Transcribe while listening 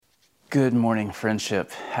Good morning,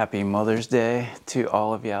 friendship. Happy Mother's Day to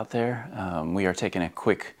all of you out there. We are taking a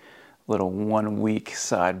quick little 1 week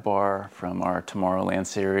sidebar from our Tomorrowland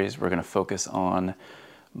series. We're going to focus on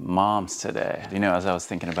moms today. You know, as I was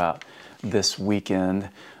thinking about this weekend,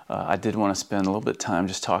 I did want to spend a little bit of time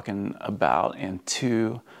just talking about and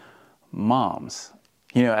to moms.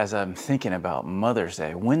 You know, as I'm thinking about Mother's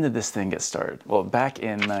Day, when did this thing get started? Well, back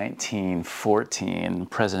in 1914,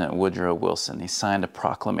 President Woodrow Wilson, he signed a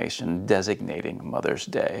proclamation designating Mother's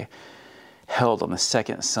Day, held on the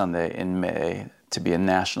second Sunday in May to be a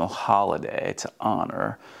national holiday to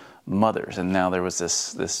honor mothers. And now there was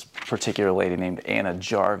this particular lady named Anna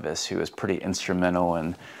Jarvis who was pretty instrumental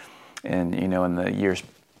in the years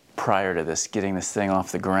prior to this, getting this thing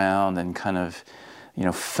off the ground and kind of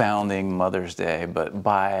founding Mother's Day. But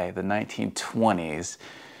by the 1920s,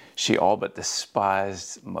 she all but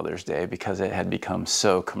despised Mother's Day because it had become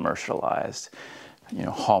so commercialized.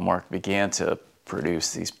 Hallmark began to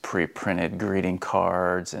produce these pre-printed greeting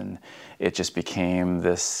cards, and it just became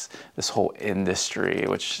this whole industry,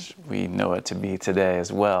 which we know it to be today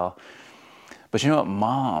as well. But you know what,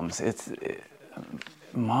 moms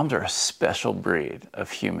are a special breed of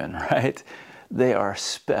human, right? They are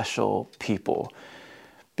special people.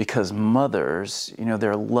 Because mothers,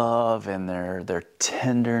 their love and their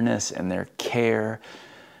tenderness and their care,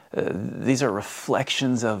 these are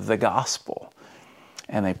reflections of the gospel.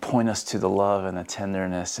 And they point us to the love and the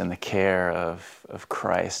tenderness and the care of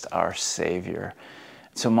Christ, our Savior.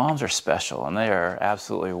 So moms are special, and they are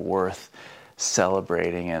absolutely worth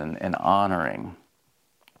celebrating and honoring.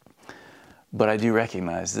 But I do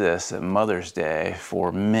recognize this, that Mother's Day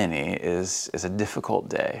for many is a difficult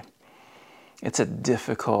day. It's a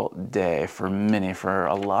difficult day for many for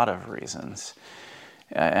a lot of reasons.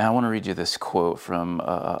 And I want to read you this quote from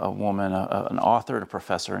a woman, an author and a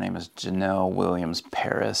professor. Her name is Janelle Williams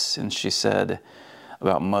Paris. And she said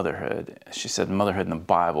about motherhood, she said motherhood in the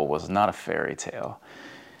Bible was not a fairy tale.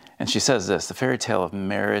 And she says this: the fairy tale of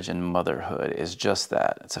marriage and motherhood is just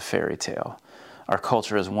that. It's a fairy tale. Our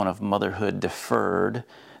culture is one of motherhood deferred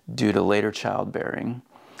due to later childbearing,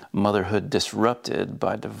 motherhood disrupted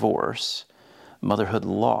by divorce, motherhood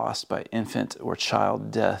lost by infant or child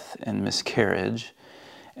death and miscarriage,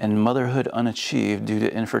 and motherhood unachieved due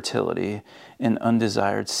to infertility and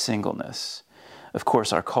undesired singleness. Of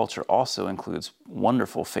course, our culture also includes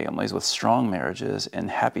wonderful families with strong marriages and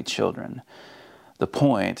happy children. The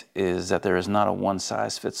point is that there is not a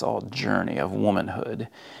one-size-fits-all journey of womanhood,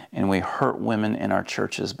 and we hurt women in our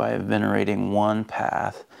churches by venerating one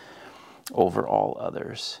path over all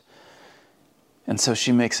others. And so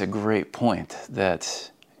she makes a great point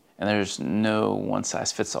that, and there's no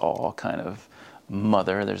one-size-fits-all kind of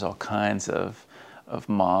mother. There's all kinds of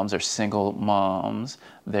moms. There's single moms.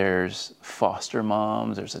 There's foster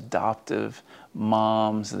moms. There's adoptive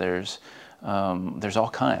moms. There's all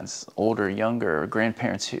kinds, older, younger,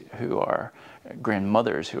 grandparents who are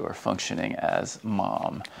grandmothers who are functioning as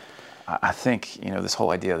mom. I think this whole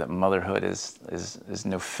idea that motherhood is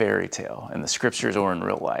no fairy tale in the scriptures or in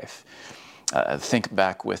real life. Think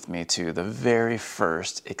back with me to the very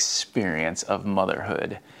first experience of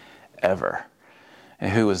motherhood ever.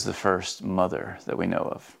 And who was the first mother that we know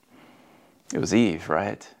of? It was Eve,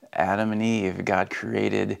 right? Adam and Eve. God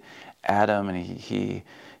created Adam, and he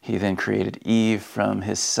then created Eve from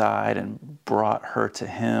his side and brought her to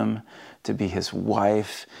him to be his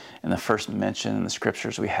wife. And the first mention in the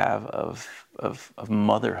scriptures we have of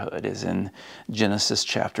motherhood is in Genesis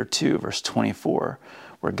chapter 2, verse 24,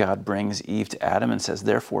 where God brings Eve to Adam and says,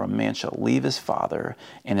 "Therefore a man shall leave his father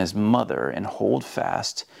and his mother and hold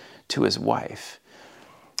fast to his wife."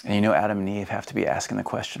 And Adam and Eve have to be asking the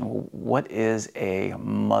question, well, what is a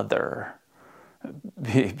mother?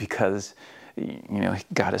 Because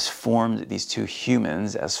God has formed these two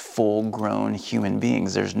humans as full-grown human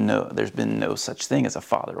beings. There's been no such thing as a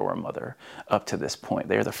father or a mother up to this point.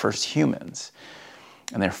 They're the first humans,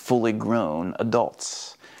 and they're fully grown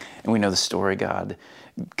adults. And we know the story. God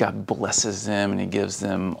blesses them, and he gives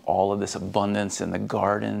them all of this abundance in the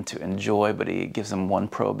garden to enjoy, but he gives them one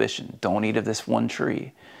prohibition: don't eat of this one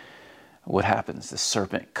tree. What happens? The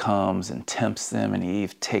serpent comes and tempts them, and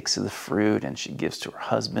Eve takes of the fruit, and she gives to her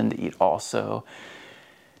husband to eat also.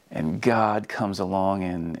 And God comes along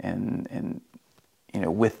and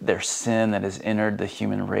with their sin that has entered the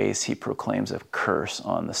human race, he proclaims a curse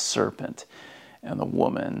on the serpent and the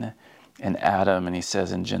woman and Adam. And he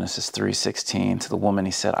says in Genesis 3:16 to the woman,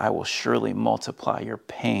 he said, "I will surely multiply your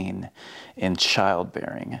pain in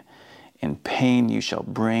childbearing. In pain you shall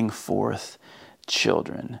bring forth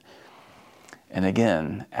children." And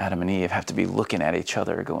again, Adam and Eve have to be looking at each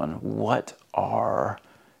other going, what are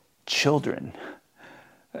children.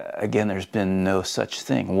 Again, there's been no such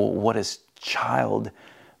thing. Well, what is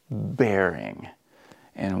childbearing?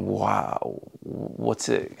 And wow,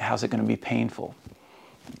 how's it going to be painful?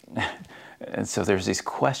 And so there's these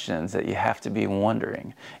questions that you have to be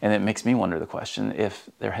wondering. And it makes me wonder the question, if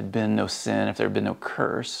there had been no sin, if there had been no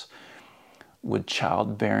curse, would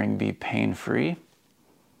childbearing be pain-free?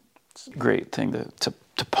 It's a great thing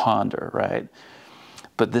to ponder, right?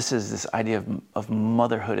 But this idea of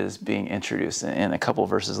motherhood is being introduced. And a couple of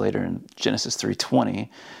verses later in Genesis 3:20,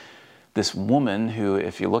 this woman who,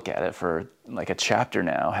 if you look at it for like a chapter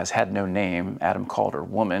now, has had no name. Adam called her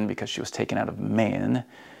woman because she was taken out of man.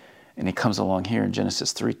 And he comes along here in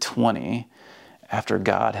Genesis 3:20, after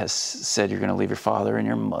God has said you're going to leave your father and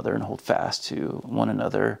your mother and hold fast to one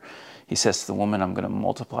another. He says to the woman, I'm going to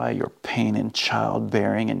multiply your pain in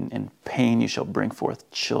childbearing, and in pain you shall bring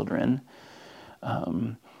forth children.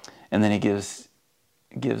 And then he gives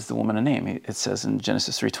the woman a name. It says in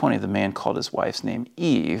Genesis 3:20, the man called his wife's name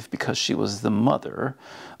Eve because she was the mother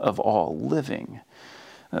of all living.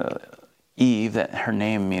 Eve, that her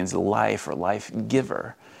name means life or life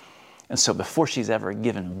giver. And so before she's ever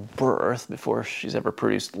given birth, before she's ever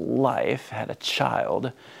produced life, had a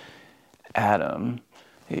child, Adam,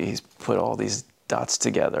 he's put all these dots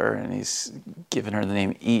together and he's given her the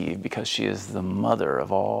name Eve because she is the mother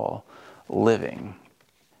of all living.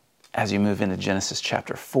 As you move into Genesis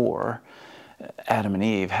chapter 4, Adam and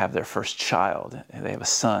Eve have their first child. They have a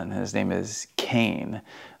son, and his name is Cain.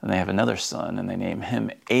 And they have another son, and they name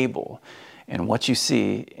him Abel. And what you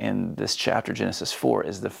see in this chapter, Genesis 4,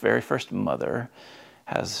 is the very first mother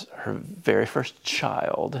has her very first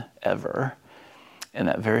child ever. And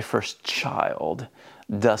that very first child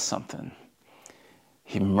does something.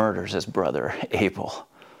 He murders his brother, Abel.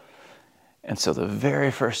 And so the very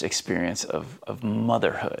first experience of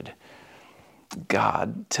motherhood,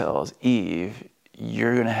 God tells Eve,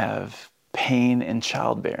 you're going to have pain in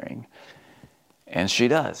childbearing. And she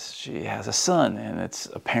does. She has a son, and it's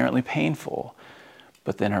apparently painful.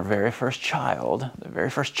 But then her very first child, the very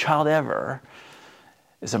first child ever,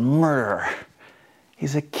 is a murderer.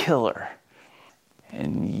 He's a killer.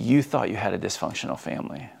 And you thought you had a dysfunctional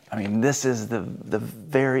family. I mean, this is the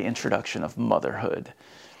very introduction of motherhood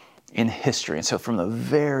in history. And so from the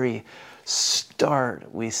very start,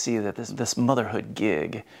 we see that this motherhood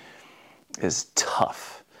gig is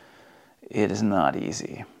tough. It is not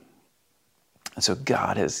easy. And so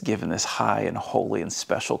God has given this high and holy and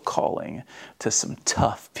special calling to some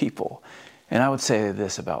tough people. And I would say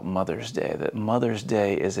this about Mother's Day, that Mother's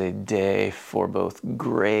Day is a day for both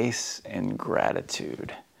grace and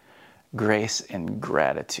gratitude. Grace and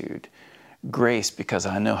gratitude. Grace because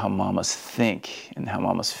I know how mamas think and how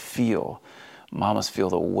mamas feel. Mamas feel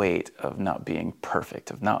the weight of not being perfect,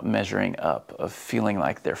 of not measuring up, of feeling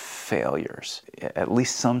like they're failures. At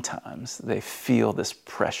least sometimes they feel this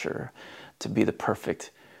pressure to be the perfect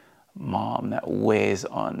mom that weighs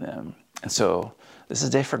on them. And so this is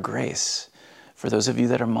a day for grace. For those of you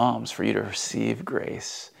that are moms, for you to receive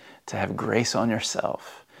grace, to have grace on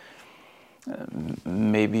yourself.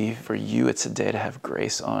 Maybe for you it's a day to have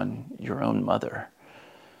grace on your own mother.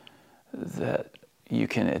 That you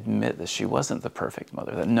can admit that she wasn't the perfect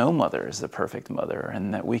mother, that no mother is the perfect mother,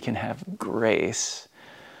 and that we can have grace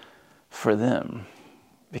for them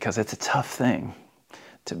because it's a tough thing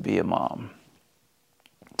to be a mom.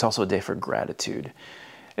 It's also a day for gratitude.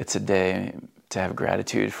 It's a day to have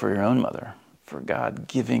gratitude for your own mother, for God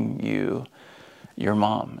giving you your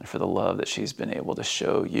mom, and for the love that she's been able to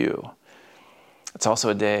show you. It's also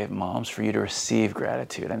a day, moms, for you to receive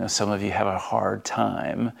gratitude. I know some of you have a hard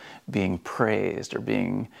time being praised or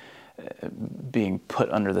being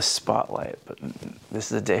put under the spotlight, but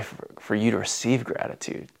this is a day for you to receive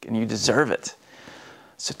gratitude, and you deserve it.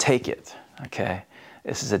 So take it, okay?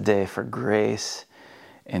 This is a day for grace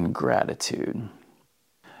and gratitude.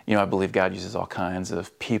 You know, I believe God uses all kinds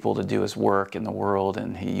of people to do His work in the world,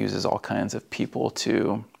 and He uses all kinds of people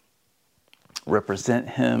to represent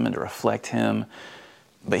Him and to reflect Him.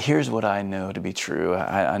 But here's what I know to be true.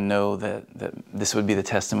 I know that this would be the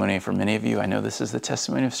testimony for many of you. I know this is the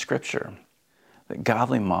testimony of Scripture, that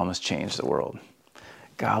godly mamas change the world.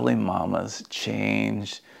 Godly mamas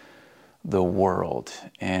change the world.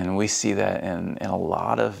 And we see that in a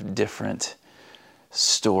lot of different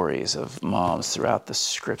stories of moms throughout the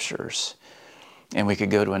Scriptures. And we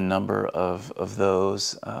could go to a number of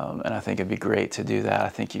those, and I think it'd be great to do that. I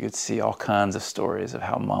think you could see all kinds of stories of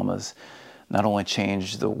how mamas not only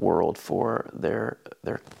change the world for their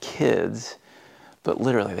kids, but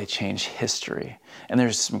literally they change history. And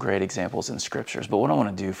there's some great examples in Scriptures. But what I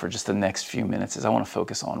want to do for just the next few minutes is I want to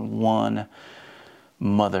focus on one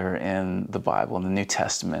mother in the Bible, in the New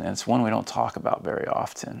Testament, and it's one we don't talk about very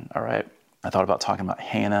often, all right? I thought about talking about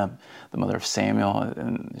Hannah, the mother of Samuel,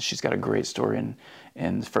 and she's got a great story in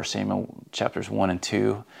 1 Samuel chapters 1 and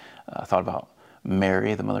 2. I thought about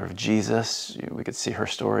Mary, the mother of Jesus. We could see her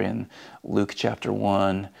story in Luke chapter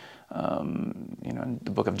 1. In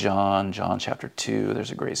the book of John chapter 2, there's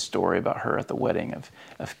a great story about her at the wedding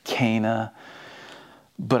of Cana.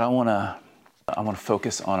 But I want to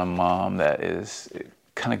focus on a mom that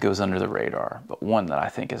kind of goes under the radar, but one that I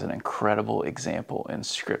think is an incredible example in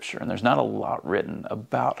Scripture. And there's not a lot written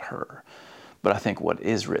about her, but I think what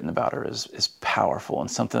is written about her is powerful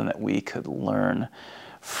and something that we could learn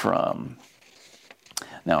from.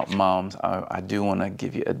 Now, moms, I do want to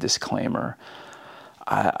give you a disclaimer.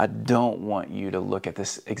 I don't want you to look at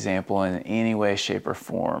this example in any way, shape, or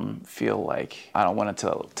form, feel like I don't want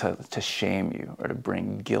it to shame you or to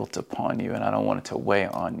bring guilt upon you, and I don't want it to weigh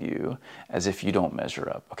on you as if you don't measure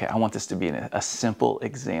up. Okay, I want this to be a simple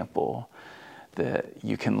example that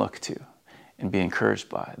you can look to and be encouraged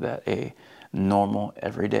by, that a normal,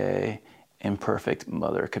 everyday, imperfect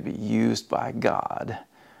mother could be used by God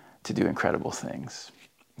to do incredible things.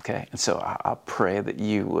 Okay, and so I pray that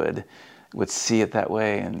you would see it that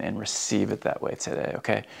way and receive it that way today,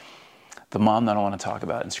 okay? The mom that I want to talk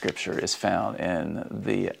about in Scripture is found in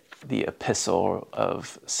the epistle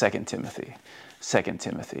of 2 Timothy,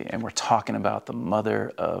 and we're talking about the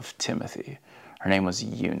mother of Timothy. Her name was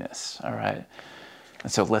Eunice, all right?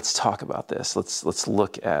 And so let's talk about this. Let's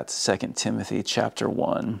look at 2 Timothy chapter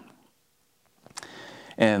 1.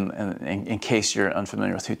 And in case you're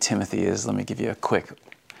unfamiliar with who Timothy is, let me give you a quick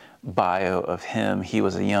bio of him. He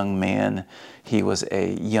was a young man. He was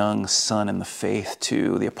a young son in the faith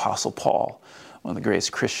to the Apostle Paul, one of the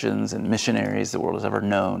greatest Christians and missionaries the world has ever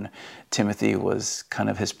known. Timothy was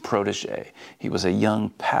kind of his protege. He was a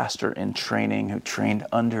young pastor in training who trained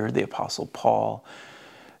under the Apostle Paul.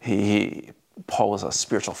 Paul was a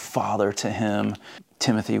spiritual father to him.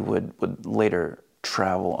 Timothy would later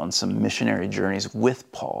travel on some missionary journeys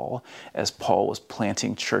with Paul as Paul was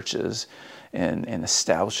planting churches and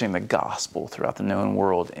establishing the gospel throughout the known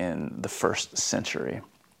world in the first century.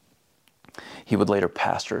 He would later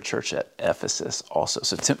pastor a church at Ephesus also.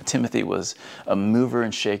 So Timothy was a mover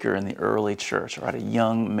and shaker in the early church, right? A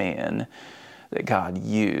young man that God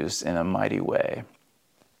used in a mighty way.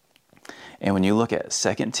 And when you look at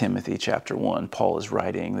 2 Timothy chapter 1, Paul is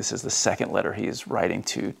writing, this is the second letter he is writing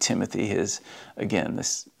to Timothy, this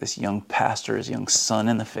young pastor, his young son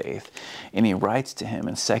in the faith. And he writes to him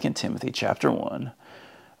in 2 Timothy chapter 1,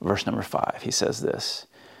 verse number 5. He says this,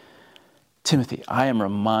 "Timothy, I am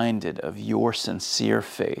reminded of your sincere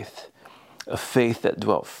faith, a faith that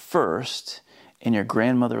dwelt first in your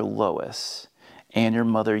grandmother Lois and your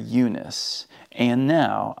mother Eunice, and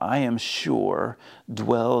now, I am sure,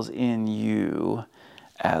 dwells in you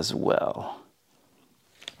as well."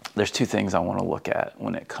 There's two things I want to look at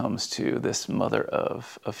when it comes to this mother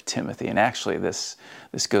of Timothy. And actually, this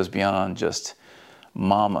goes beyond just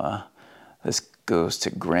mama. This goes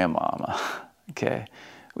to grandmama, okay?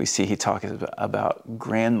 We see he talks about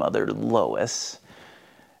grandmother Lois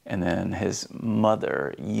and then his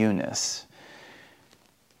mother Eunice.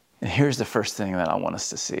 And here's the first thing that I want us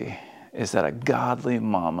to see, is that a godly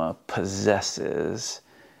mama possesses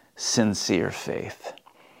sincere faith.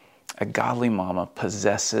 A godly mama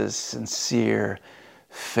possesses sincere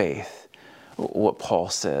faith. What Paul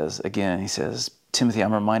says, again, he says, "Timothy,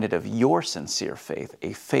 I'm reminded of your sincere faith,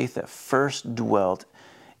 a faith that first dwelt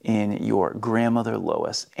in your grandmother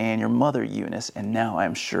Lois and your mother Eunice, and now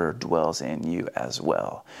I'm sure dwells in you as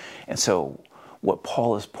well." And so what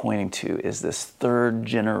Paul is pointing to is this third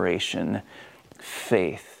generation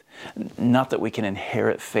faith. Not that we can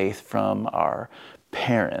inherit faith from our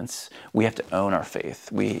parents. We have to own our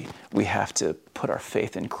faith. We have to put our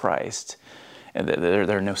faith in Christ. And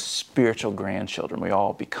there are no spiritual grandchildren. We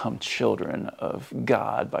all become children of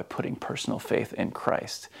God by putting personal faith in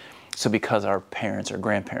Christ. So because our parents or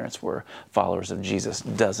grandparents were followers of Jesus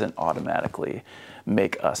doesn't automatically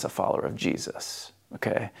make us a follower of Jesus,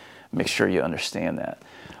 okay? Make sure you understand that.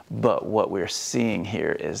 But what we're seeing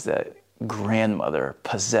here is that grandmother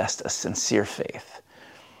possessed a sincere faith.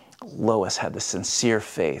 Lois had the sincere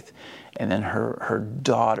faith, and then her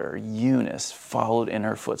daughter Eunice followed in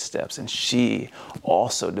her footsteps, and she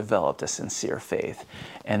also developed a sincere faith.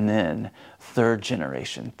 And then third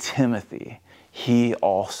generation, Timothy, he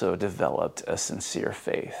also developed a sincere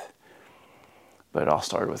faith. But it all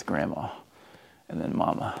started with grandma and then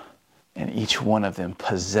mama. And each one of them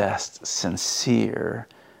possessed sincere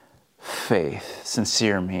faith.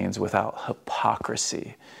 Sincere means without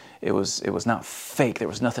hypocrisy. It was not fake. There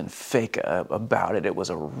was nothing fake about it. It was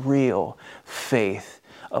a real faith,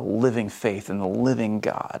 a living faith in the living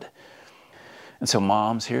God. And so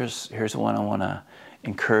moms, here's one I want to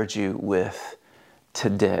encourage you with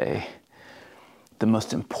today. The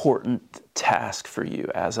most important task for you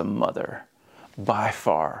as a mother, by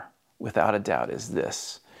far, without a doubt, is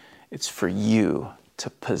this. It's for you to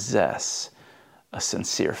possess a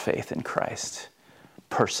sincere faith in Christ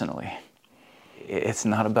personally. It's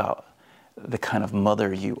not about the kind of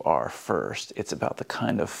mother you are first. It's about the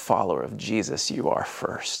kind of follower of Jesus you are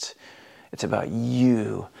first. It's about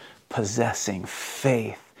you possessing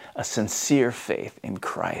faith, a sincere faith in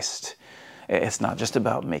Christ. It's not just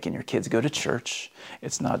about making your kids go to church.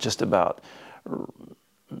 It's not just about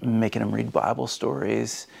making them read Bible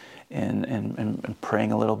stories and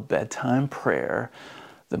praying a little bedtime prayer.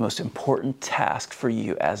 The most important task for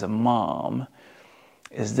you as a mom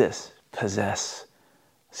is this: possess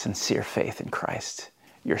sincere faith in Christ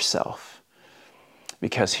yourself.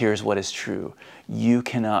 Because here's what is true. You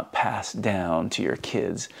cannot pass down to your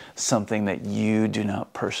kids something that you do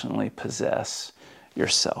not personally possess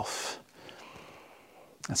yourself.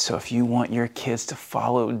 And so if you want your kids to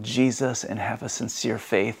follow Jesus and have a sincere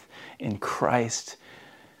faith in Christ,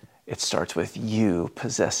 it starts with you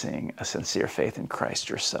possessing a sincere faith in Christ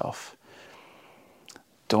yourself.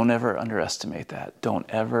 Don't ever underestimate that. Don't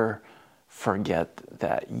ever forget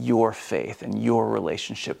that your faith and your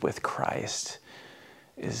relationship with Christ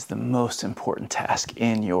is the most important task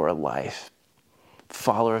in your life.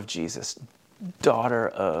 Follower of Jesus, daughter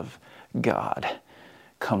of God,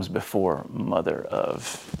 comes before mother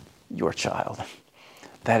of your child.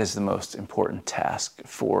 That is the most important task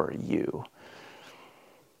for you.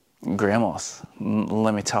 Grandmas,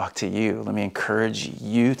 let me talk to you. Let me encourage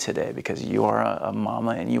you today, because you are a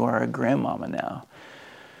mama and you are a grandmama now.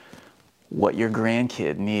 What your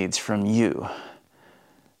grandkid needs from you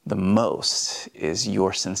the most is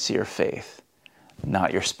your sincere faith,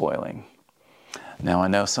 not your spoiling. Now, I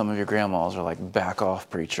know some of your grandmas are like, back off,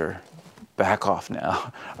 preacher. Back off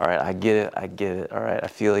now. All right, I get it. All right, I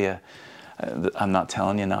feel you. I'm not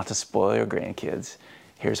telling you not to spoil your grandkids.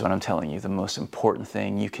 Here's what I'm telling you. The most important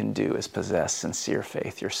thing you can do is possess sincere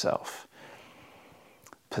faith yourself.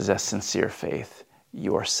 Possess sincere faith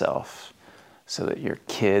yourself so that your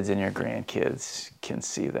kids and your grandkids can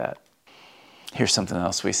see that. Here's something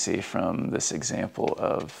else we see from this example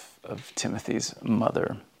of Timothy's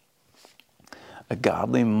mother. A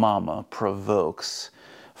godly mama provokes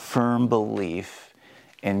firm belief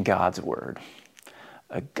in God's word.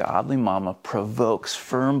 A godly mama provokes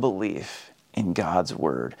firm belief in God's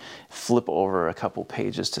word. Flip over a couple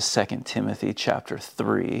pages to 2 Timothy chapter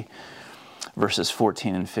 3, verses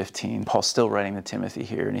 14 and 15. Paul's still writing to Timothy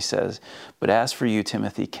here, and he says, "But as for you,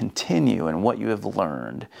 Timothy, continue in what you have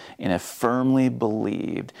learned and have firmly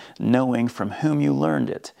believed, knowing from whom you learned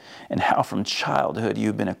it, and how from childhood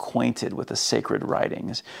you've been acquainted with the sacred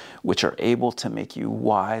writings, which are able to make you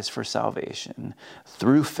wise for salvation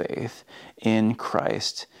through faith in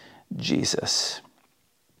Christ Jesus."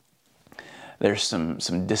 There's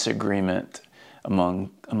some disagreement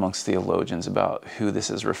amongst theologians about who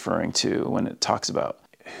this is referring to when it talks about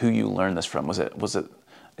who you learned this from.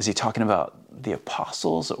 Is he talking about the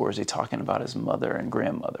apostles, or is he talking about his mother and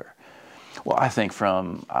grandmother? Well, I think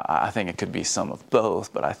it could be some of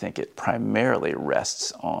both, but I think it primarily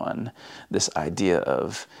rests on this idea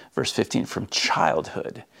of verse 15, from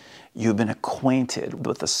childhood you've been acquainted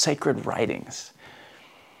with the sacred writings.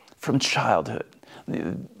 From childhood.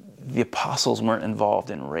 The apostles weren't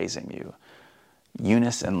involved in raising you.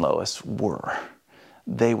 Eunice and Lois were.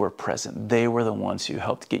 They were present. They were the ones who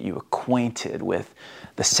helped get you acquainted with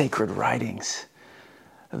the sacred writings,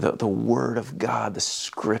 the Word of God, the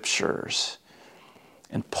Scriptures.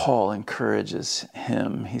 And Paul encourages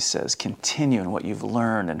him. He says, continue in what you've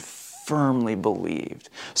learned and firmly believed.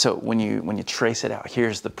 So when you trace it out,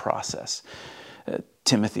 here's the process.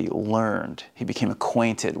 Timothy learned. He became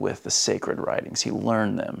acquainted with the sacred writings. He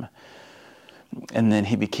learned them. And then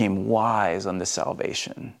he became wise unto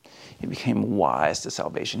salvation. He became wise to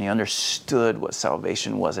salvation. He understood what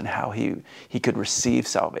salvation was and how he could receive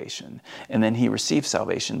salvation. And then he received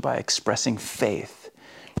salvation by expressing faith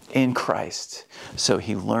in Christ. So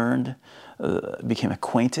he learned, became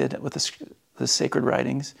acquainted with the sacred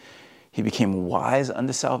writings. He became wise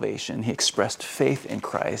unto salvation. He expressed faith in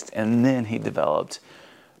Christ. And then he developed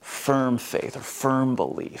firm faith or firm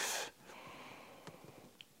belief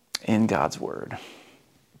in God's word.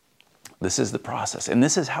 This is the process. And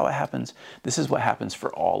this is how it happens. This is what happens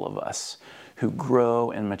for all of us who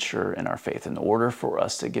grow and mature in our faith. In order for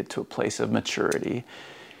us to get to a place of maturity,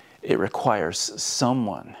 it requires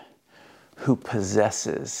someone who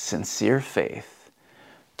possesses sincere faith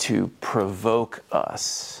to provoke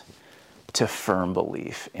us to firm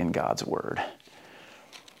belief in God's word.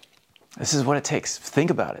 This is what it takes. Think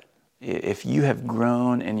about it. If you have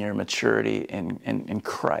grown in your maturity in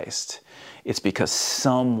Christ, it's because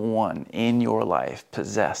someone in your life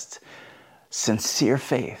possessed sincere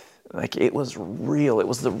faith. Like it was real. It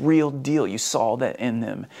was the real deal. You saw that in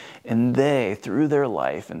them. And they, through their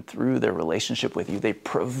life and through their relationship with you, they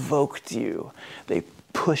provoked you. They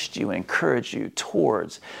pushed you, encouraged you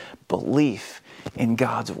towards belief in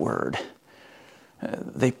God's word.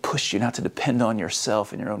 They pushed you not to depend on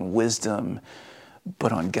yourself and your own wisdom,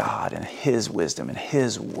 but on God and His wisdom and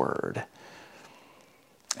His word.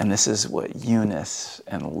 And this is what Eunice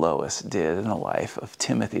and Lois did in the life of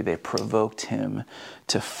Timothy. They provoked him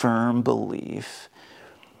to firm belief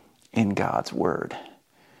in God's word.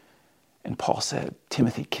 And Paul said,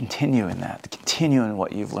 Timothy, continue in that. Continue in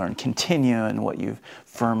what you've learned. Continue in what you've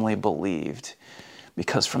firmly believed.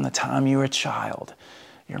 Because from the time you were a child,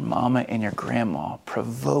 your mama and your grandma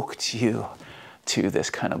provoked you to this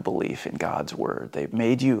kind of belief in God's word. They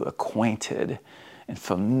made you acquainted and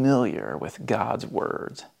familiar with God's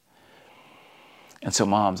words. And so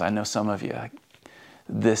moms, I know some of you,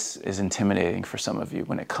 this is intimidating for some of you.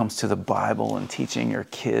 When it comes to the Bible and teaching your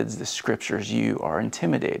kids the scriptures, you are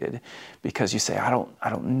intimidated because you say, I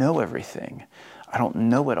don't know everything. I don't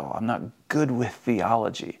know it all. I'm not good with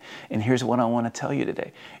theology. And here's what I want to tell you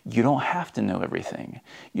today. You don't have to know everything.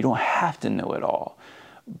 You don't have to know it all.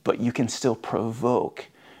 But you can still provoke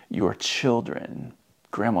your children.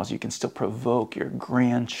 Grandmas, you can still provoke your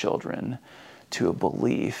grandchildren to a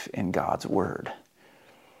belief in God's word.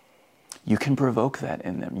 You can provoke that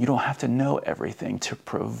in them. You don't have to know everything to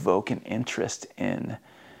provoke an interest in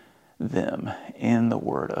them, in the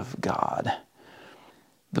word of God.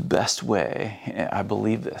 The best way, I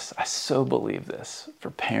believe this, I so believe this,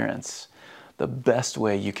 for parents, the best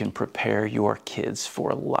way you can prepare your kids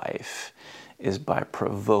for life is by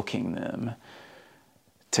provoking them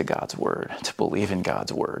to God's word, to believe in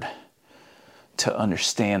God's word, to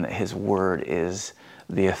understand that His word is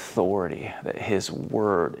the authority, that His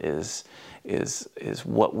word is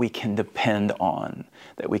what we can depend on,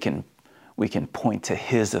 that we can point to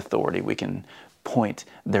His authority, we can point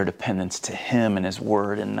their dependence to Him and His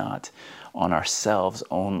word and not on ourselves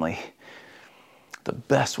only. The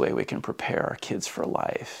best way we can prepare our kids for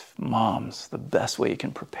life, moms, the best way you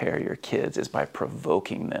can prepare your kids is by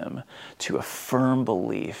provoking them to a firm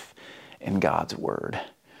belief in God's word.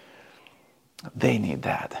 They need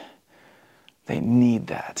that. They need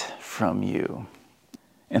that from you.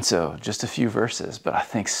 And so, just a few verses, but I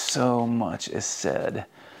think so much is said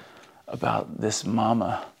about this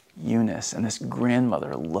mama, Eunice, and this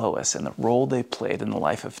grandmother, Lois, and the role they played in the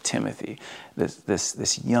life of Timothy,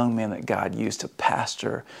 this young man that God used to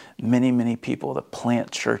pastor many, many people, to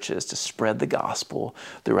plant churches, to spread the gospel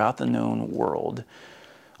throughout the known world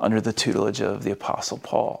under the tutelage of the Apostle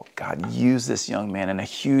Paul. God used this young man in a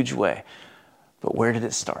huge way. But where did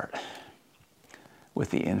it start?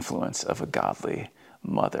 With the influence of a godly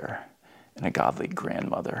mother and a godly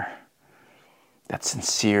grandmother. That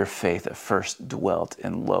sincere faith that first dwelt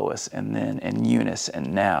in Lois and then in Eunice,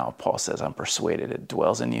 and now, Paul says, I'm persuaded it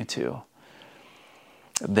dwells in you too.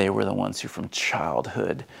 They were the ones who from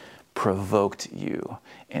childhood provoked you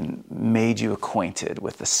and made you acquainted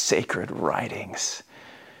with the sacred writings.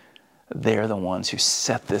 They're the ones who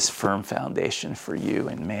set this firm foundation for you,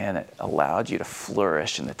 and man, it allowed you to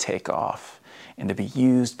flourish and to take off and to be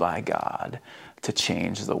used by God to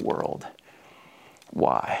change the world.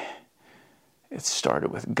 Why? It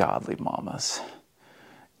started with godly mamas.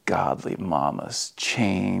 Godly mamas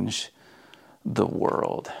change the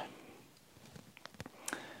world.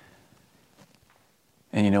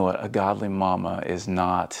 And you know what? A godly mama is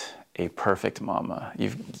not a perfect mama.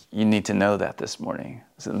 You need to know that this morning.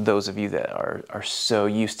 So those of you that are so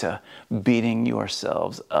used to beating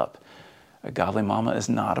yourselves up, a godly mama is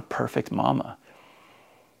not a perfect mama.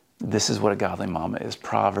 This is what a godly mama is.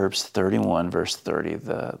 Proverbs 31, verse 30,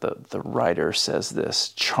 the writer says this: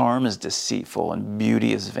 charm is deceitful and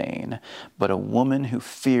beauty is vain, but a woman who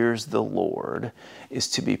fears the Lord is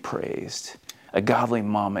to be praised. A godly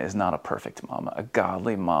mama is not a perfect mama. A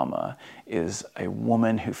godly mama is a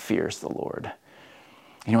woman who fears the Lord.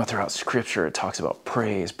 You know what? Throughout Scripture, it talks about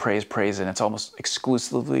praise, praise, praise, and it's almost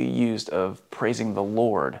exclusively used of praising the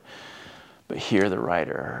Lord. But here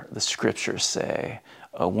the Scriptures say,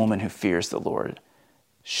 a woman who fears the Lord,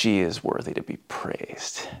 she is worthy to be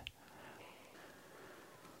praised.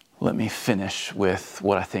 Let me finish with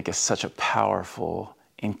what I think is such a powerful,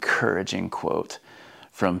 encouraging quote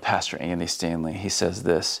from Pastor Andy Stanley. He says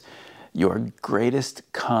this: Your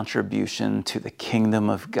greatest contribution to the kingdom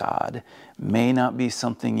of God may not be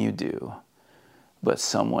something you do, but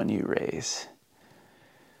someone you raise.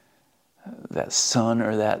 That son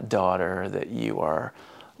or that daughter that you are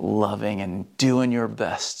loving and doing your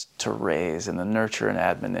best to raise in the nurture and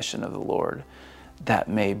admonition of the Lord, that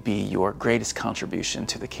may be your greatest contribution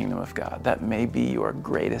to the kingdom of God. That may be your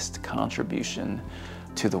greatest contribution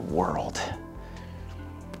to the world.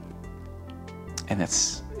 And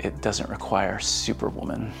it doesn't require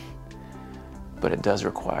Superwoman, but it does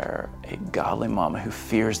require a godly mama who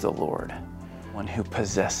fears the Lord, one who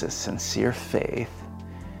possesses sincere faith,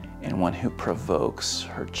 and one who provokes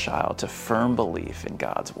her child to firm belief in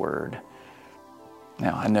God's word.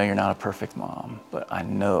 Now, I know you're not a perfect mom, but I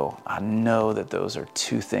know that those are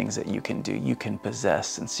two things that you can do. You can possess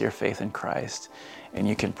sincere faith in Christ, and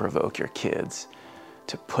you can provoke your kids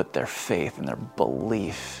to put their faith and their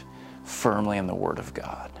belief firmly in the Word of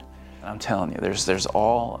God. And I'm telling you, there's a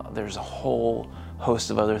whole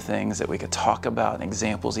host of other things that we could talk about, and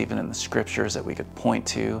examples even in the scriptures that we could point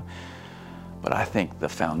to. But I think the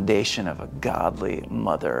foundation of a godly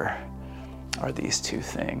mother are these two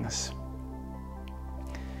things.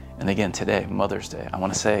 And again, today, Mother's Day, I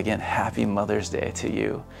want to say again, happy Mother's Day to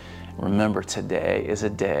you. Remember, today is a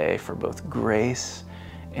day for both grace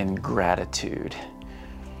and gratitude.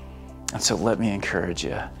 And so let me encourage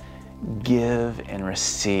you, give and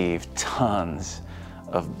receive tons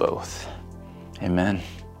of both. Amen.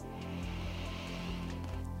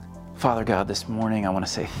 Father God, this morning I want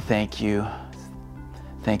to say thank you.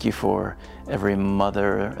 Thank you for every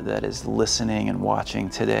mother that is listening and watching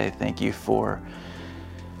today. Thank you for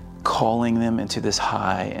calling them into this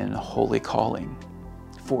high and holy calling,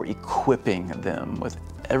 for equipping them with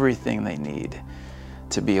everything they need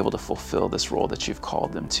to be able to fulfill this role that you've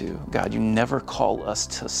called them to. God, you never call us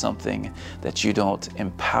to something that you don't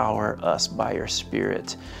empower us by your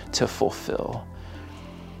Spirit to fulfill.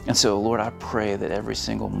 And so, Lord, I pray that every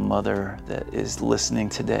single mother that is listening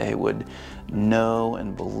today would know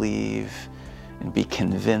and believe and be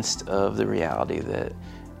convinced of the reality that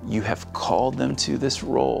you have called them to this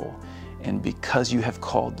role. And because you have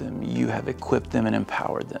called them, you have equipped them and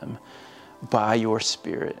empowered them by your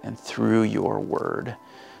Spirit and through your word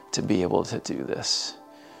to be able to do this.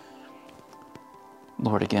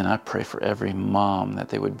 Lord, again, I pray for every mom that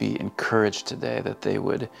they would be encouraged today, that they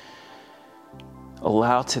would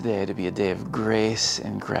allow today to be a day of grace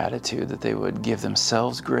and gratitude, that they would give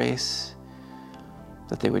themselves grace,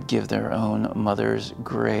 that they would give their own mothers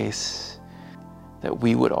grace, that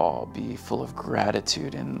we would all be full of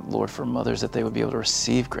gratitude. And Lord, for mothers, that they would be able to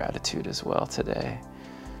receive gratitude as well today.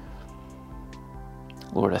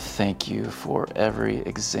 Lord, I thank you for every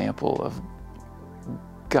example of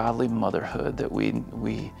godly motherhood that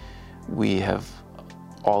we have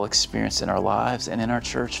all experienced in our lives and in our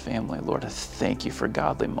church family. Lord, I thank you for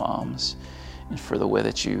godly moms and for the way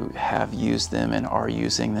that you have used them and are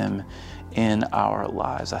using them in our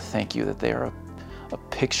lives. I thank you that they are a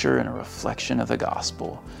picture and a reflection of the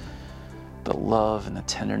gospel, the love and the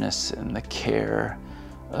tenderness and the care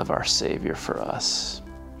of our Savior for us.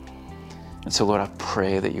 And so, Lord, I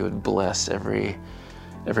pray that you would bless every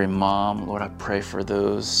mom. Lord, I pray for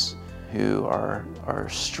those who are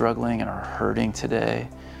struggling and are hurting today.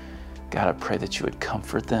 God, I pray that you would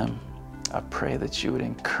comfort them. I pray that you would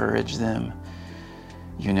encourage them.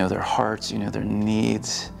 You know their hearts, you know their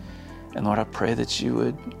needs. And Lord, I pray that you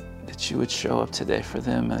would show up today for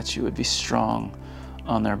them and that you would be strong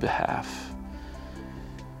on their behalf.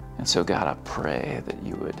 And so, God, I pray that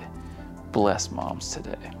you would bless moms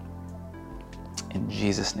today. In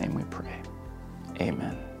Jesus' name we pray.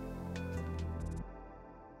 Amen.